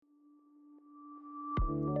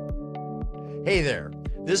Hey there.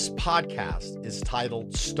 This podcast is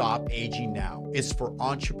titled Stop Aging Now. It's for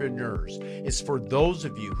entrepreneurs. It's for those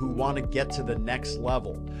of you who want to get to the next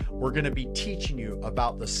level. We're going to be teaching you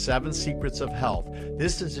about the 7 secrets of health.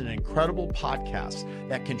 This is an incredible podcast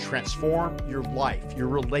that can transform your life, your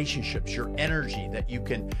relationships, your energy, that you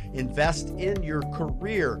can invest in your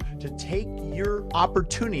career to take your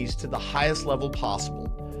opportunities to the highest level possible.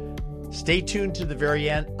 Stay tuned to the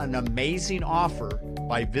very end. An amazing offer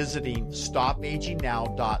by visiting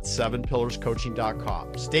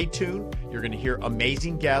stopagingnow.7pillarscoaching.com. Stay tuned. You're going to hear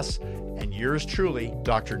amazing guests and yours truly,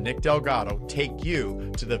 Dr. Nick Delgado, take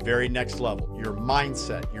you to the very next level. Your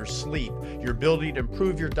mindset, your sleep, your ability to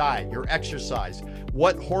improve your diet, your exercise,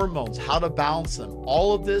 what hormones, how to balance them,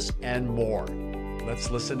 all of this and more.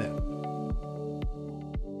 Let's listen in.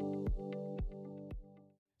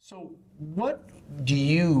 So what do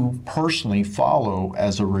you personally follow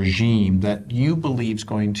as a regime that you believe is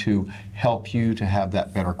going to help you to have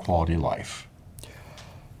that better quality life?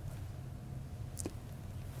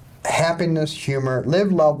 Happiness, humor,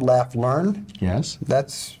 live, love, laugh, learn. Yes.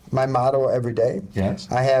 That's my motto every day. Yes.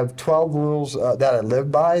 I have 12 rules that I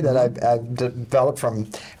live by that I've developed from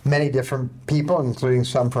many different people, including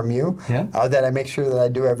some from you, that I make sure that I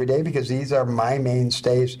do every day because these are my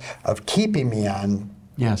mainstays of keeping me on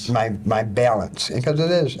my balance. Because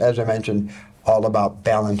it is, as I mentioned, all about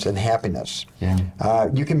balance and happiness. Yeah.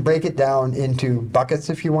 You can break it down into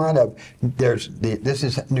buckets if you want. This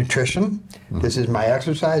is nutrition, this is my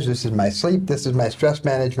exercise, this is my sleep, this is my stress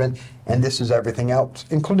management, and this is everything else,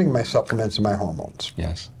 including my supplements and my hormones.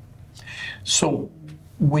 Yes. So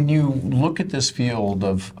when you look at this field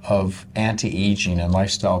of anti-aging and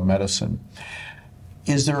lifestyle medicine,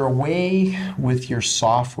 is there a way with your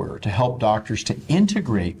software to help doctors to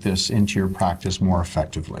integrate this into your practice more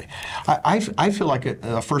effectively? I feel like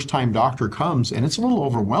a first-time doctor comes, and it's a little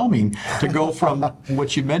overwhelming to go from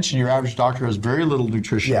what you mentioned, your average doctor has very little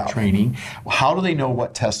nutrition training. How do they know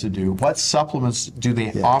what tests to do? What supplements do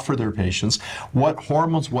they offer their patients? What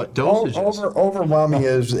hormones, what dosages? Overwhelming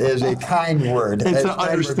is a kind word. It's an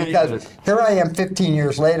understatement. Because here I am 15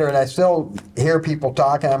 years later, and I still hear people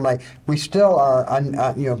talk, and I'm like, we still are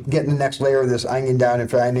getting the next layer of this onion down and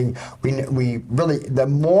finding we really, the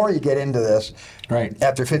more you get into this,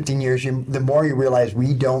 after 15 years, the more you realize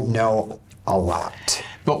we don't know a lot.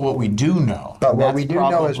 But what we do know, is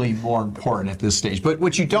probably more important at this stage. But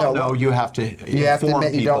what you don't know, you have to inform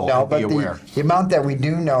people, you don't know, be aware. The amount that we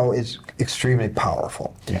do know is extremely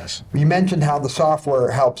powerful. Yes. You mentioned how the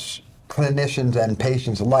software helps clinicians and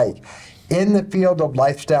patients alike. In the field of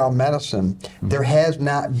lifestyle medicine, there has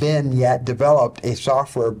not been yet developed a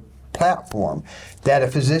software platform that a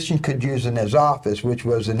physician could use in his office, which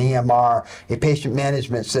was an EMR, a patient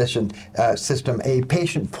management system, a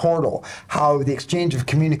patient portal, how the exchange of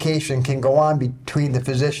communication can go on between the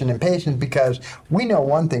physician and patient, because we know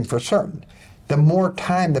one thing for certain. The more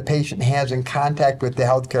time the patient has in contact with the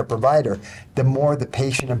healthcare provider, the more the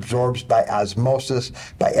patient absorbs by osmosis,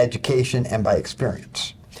 by education, and by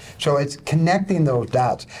experience. So it's connecting those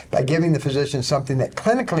dots by giving the physician something that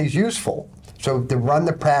clinically is useful. So to run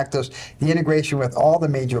the practice, the integration with all the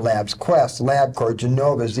major labs, Quest, LabCorp,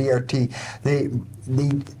 Genova, ZRT,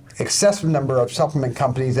 the excessive number of supplement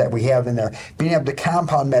companies that we have in there, being able to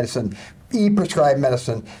compound medicine, e-prescribe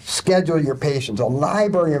medicine, schedule your patients, a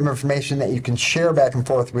library of information that you can share back and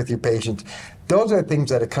forth with your patients. Those are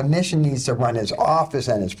things that a clinician needs to run his office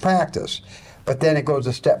and his practice. But then it goes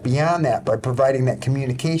a step beyond that by providing that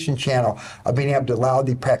communication channel of being able to allow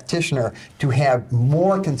the practitioner to have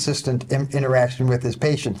more consistent interaction with his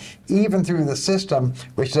patient, even through the system,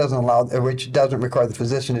 which doesn't require the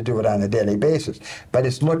physician to do it on a daily basis. But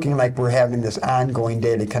it's looking like we're having this ongoing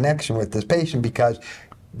daily connection with this patient, because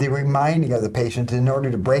the reminding of the patient, in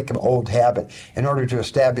order to break an old habit, in order to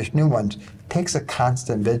establish new ones, takes a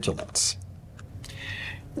constant vigilance.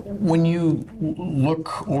 When you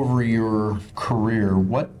look over your career,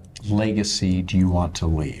 what legacy do you want to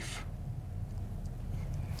leave?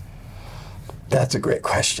 That's a great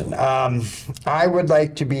question. I would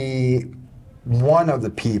like to be one of the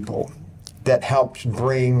people that helps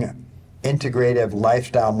bring integrative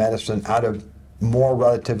lifestyle medicine out of more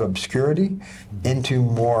relative obscurity into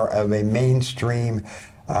more of a mainstream,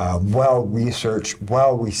 well-researched,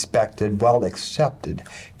 well-respected, well-accepted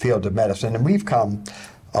field of medicine. And we've come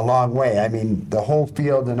a long way. I mean, the whole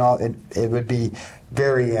field and all, it would be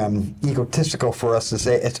very egotistical for us to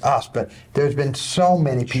say it's us, but there's been so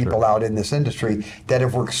many people out in this industry that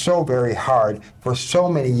have worked so very hard for so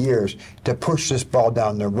many years to push this ball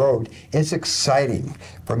down the road. It's exciting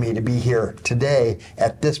for me to be here today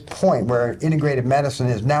at this point where integrative medicine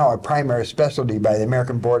is now a primary specialty by the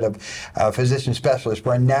American Board of Physician Specialists,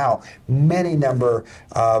 where now many number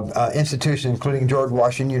of institutions, including George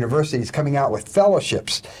Washington University, is coming out with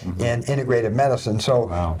fellowships in integrative medicine.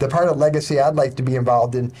 So the part of legacy I'd like to be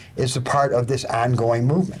involved in is the part of this ongoing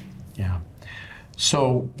movement. Yeah.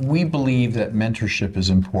 So we believe that mentorship is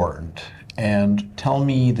important. And tell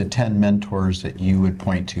me the 10 mentors that you would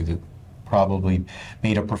point to that probably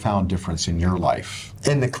made a profound difference in your life.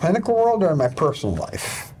 In the clinical world or in my personal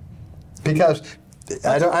life? Because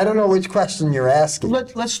I don't know which question you're asking.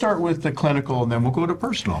 Let's start with the clinical, and then we'll go to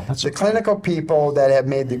personal. The clinical people that have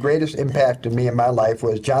made the greatest impact on me in my life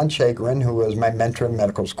was John Chagrin, who was my mentor in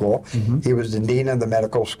medical school. He was the dean of the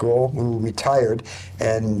medical school, who retired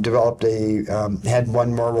and developed had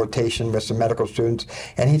one more rotation with some medical students.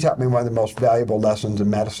 And he taught me one of the most valuable lessons in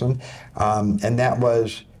medicine, and that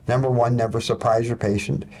was, number one, never surprise your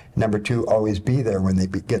patient. Number two, always be there when they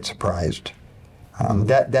get surprised.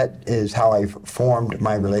 That is how I formed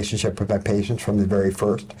my relationship with my patients from the very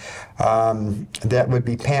first. That would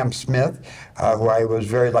be Pam Smith, who I was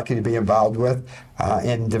very lucky to be involved with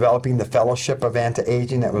in developing the Fellowship of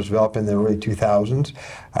Anti-Aging that was developed in the early 2000s.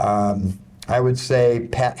 I would say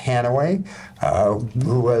Pat Hanaway,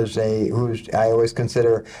 who's I always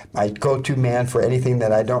consider my go-to man for anything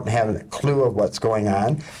that I don't have a clue of what's going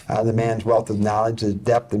on. The man's wealth of knowledge, his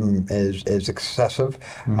depth is excessive.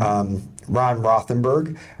 Ron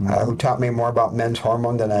Rothenberg, who taught me more about men's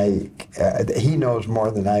hormone than he knows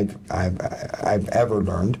more than I've ever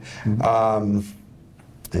learned.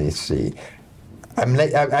 Let's see.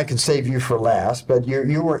 I can save you for last, but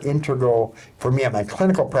you were integral for me in my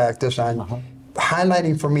clinical practice on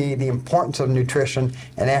highlighting for me the importance of nutrition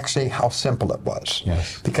and actually how simple it was.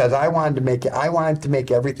 Yes. Because I wanted to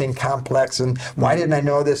make everything complex, and why didn't I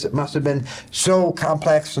know this? It must have been so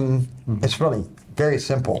complex, and it's really very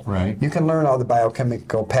simple. Right. You can learn all the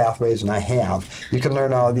biochemical pathways, and I have. You can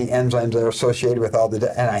learn all the enzymes that are associated with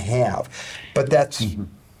and I have. But that's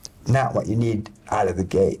not what you need out of the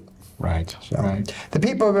gate. Right. So, right. The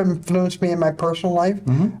people who have influenced me in my personal life,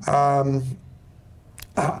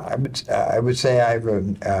 I would say I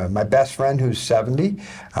have my best friend who's 70.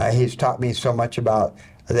 He's taught me so much about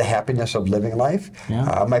the happiness of living life.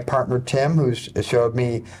 Yeah. My partner Tim, who's showed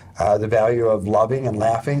me the value of loving and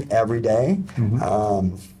laughing every day.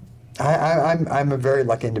 I'm a very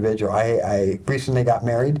lucky individual. I recently got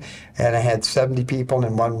married, and I had 70 people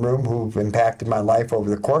in one room who've impacted my life over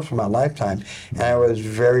the course of my lifetime, and I was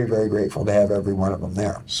very, very grateful to have every one of them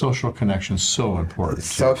there. Social connection is so important.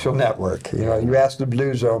 Social network. You know, you ask the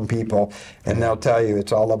Blue Zone people, and they'll tell you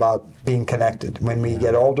it's all about being connected. When we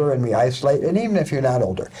get older and we isolate, and even if you're not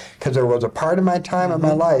older, because there was a part of my time in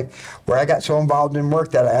my life where I got so involved in work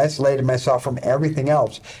that I isolated myself from everything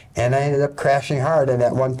else, and I ended up crashing hard. And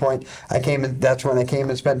at one point, that's when I came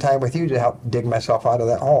and spent time with you to help dig myself out of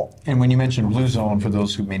that hole. And when you mentioned Blue Zone, for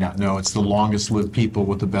those who may not know, it's the longest lived people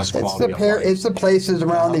with the best quality of life. It's the places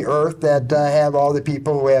around the earth that have all the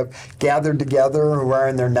people who have gathered together, who are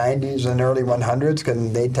in their 90s and early 100s,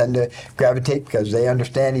 because they tend to gravitate because they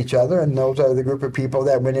understand each other, and those are the group of people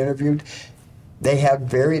that when interviewed, they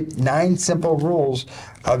have 9 simple rules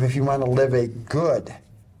of if you want to live a good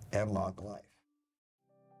and long life.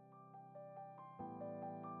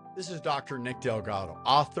 This is Dr. Nick Delgado,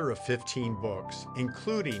 author of 15 books,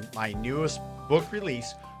 including my newest book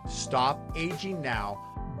release, Stop Aging Now,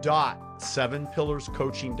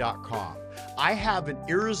 .7pillarscoaching.com. I have an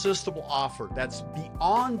irresistible offer that's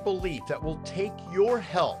beyond belief that will take your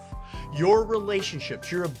health, your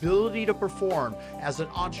relationships, your ability to perform as an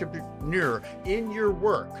entrepreneur in your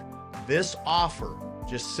work. This offer,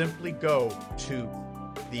 just simply go to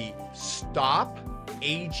the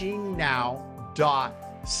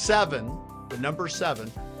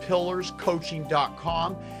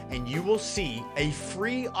pillarscoaching.com, and you will see a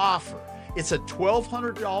free offer. It's a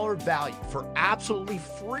 $1,200 value for absolutely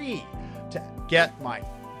free to get my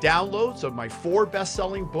downloads of my 4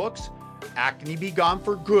 best-selling books, Acne Be Gone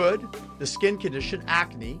for Good, The Skin Condition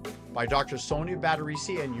Acne by Dr. Sonia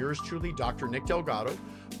Batterisi and yours truly, Dr. Nick Delgado,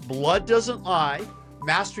 Blood Doesn't Lie,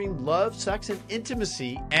 Mastering Love, Sex, and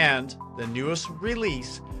Intimacy, and the newest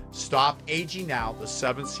release, Stop Aging Now, The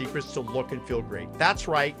 7 Secrets to Look and Feel Great. That's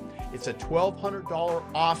right, it's a $1,200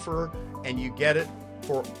 offer, and you get it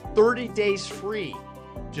for 30 days free.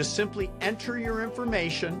 Just simply enter your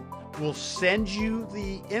information. We'll send you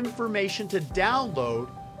the information to download,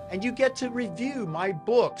 and you get to review my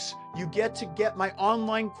books. You get to get my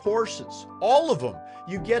online courses, all of them.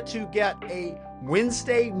 You get to get a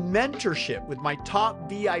Wednesday mentorship with my top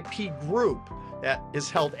VIP group that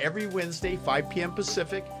is held every Wednesday, 5 p.m.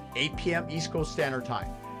 Pacific, 8 p.m. East Coast Standard Time.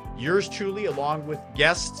 Yours truly, along with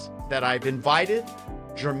guests that I've invited,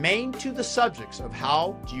 germane to the subjects of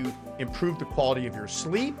how do you improve the quality of your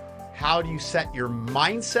sleep, how do you set your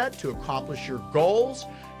mindset to accomplish your goals,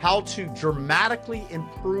 how to dramatically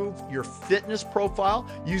improve your fitness profile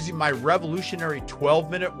using my revolutionary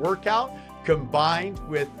 12-minute workout combined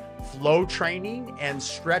with flow training and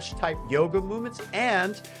stretch type yoga movements,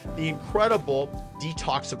 and the incredible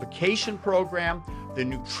detoxification program, the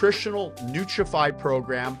nutritional Nutrify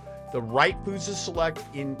program, the right foods to select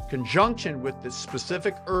in conjunction with the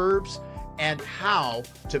specific herbs, and how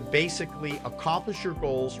to basically accomplish your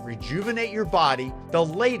goals, rejuvenate your body. The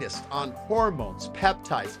latest on hormones,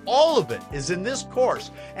 peptides, all of it is in this course.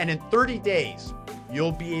 And in 30 days,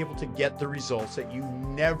 you'll be able to get the results that you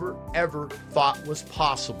never, ever thought was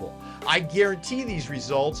possible. I guarantee these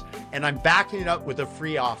results, and I'm backing it up with a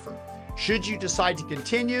free offer. Should you decide to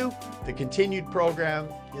continue, the continued program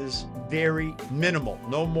is very minimal,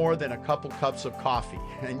 no more than a couple cups of coffee.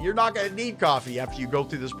 And you're not going to need coffee after you go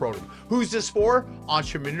through this program. Who's this for?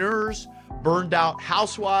 Entrepreneurs, burned out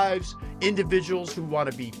housewives, individuals who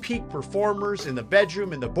want to be peak performers in the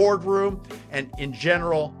bedroom, in the boardroom, and in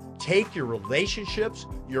general, take your relationships,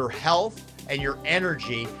 your health, and your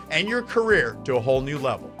energy and your career to a whole new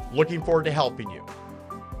level. Looking forward to helping you.